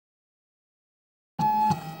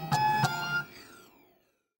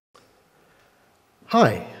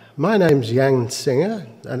Hi, my name's Jan Singer,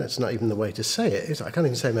 and that's not even the way to say it, is it? I can't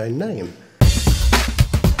even say my own name.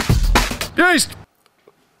 Yeast!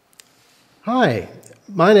 Hi,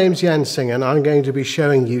 my name's Jan Singer, and I'm going to be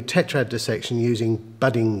showing you tetrad dissection using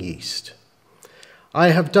budding yeast.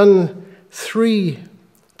 I have done 3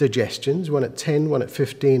 digestions, one at 10, one at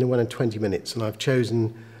 15, and one at 20 minutes, and I've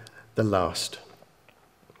chosen the last.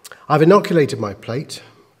 I've inoculated my plate,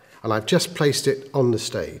 and I've just placed it on the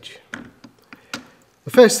stage. The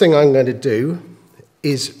first thing I'm going to do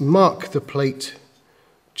is mark the plate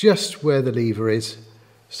just where the lever is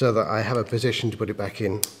so that I have a position to put it back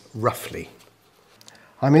in roughly.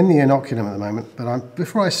 I'm in the inoculum at the moment, but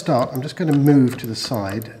before I start, I'm just going to move to the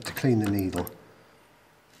side to clean the needle.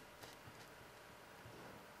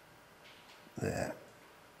 There.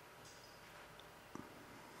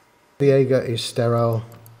 The agar is sterile,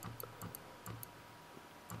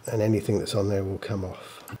 and anything that's on there will come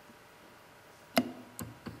off.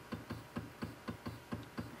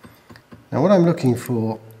 Now what I'm looking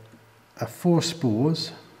for are 4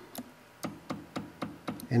 spores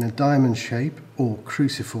in a diamond shape or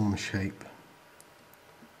cruciform shape.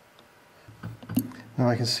 Now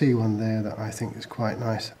I can see one there that I think is quite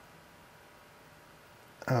nice.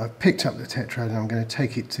 I've picked up the tetrad and I'm going to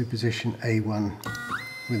take it to position A1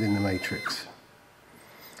 within the matrix.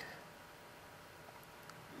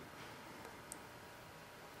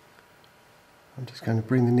 I'm just going to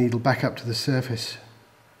bring the needle back up to the surface,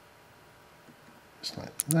 just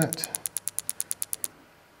like that.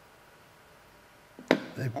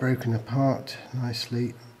 They've broken apart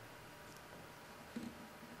nicely.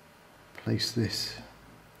 Place this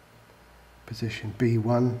position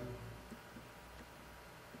B1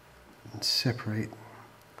 and separate.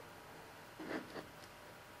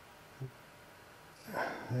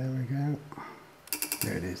 There we go.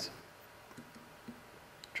 There it is.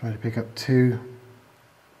 Try to pick up 2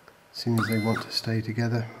 as soon as they want to stay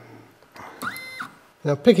together.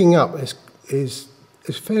 Now picking up is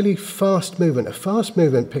fairly fast movement. A fast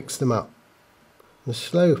movement picks them up. The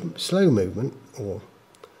slow movement or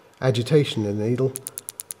agitation of the needle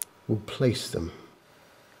will place them.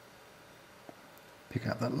 Pick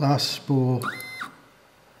up that last spore,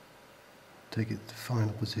 take it to the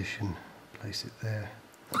final position, place it there.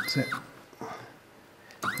 That's it.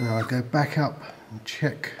 Now I go back up and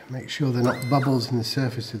check, make sure they're not bubbles in the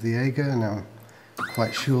surface of the agar. Now I'm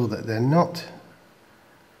quite sure that they're not.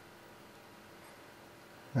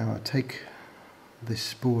 Now I take this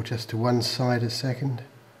spore just to one side a second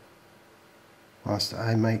whilst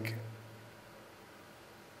I make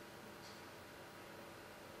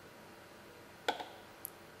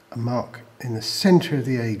a mark in the centre of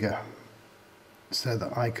the agar so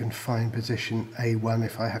that I can find position A1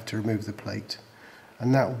 if I have to remove the plate.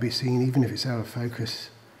 And that will be seen even if it's out of focus.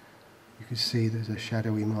 You can see there's a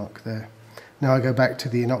shadowy mark there. Now I go back to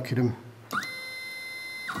the inoculum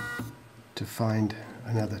to find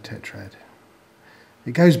another tetrad.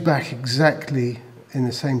 It goes back exactly in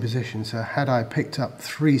the same position, so had I picked up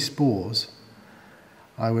 3 spores,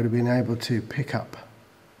 I would have been able to pick up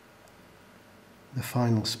the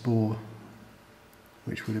final spore,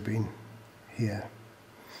 which would have been here.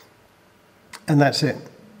 And that's it.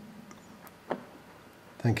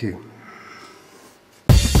 Thank you.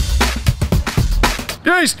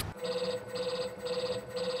 Yeast!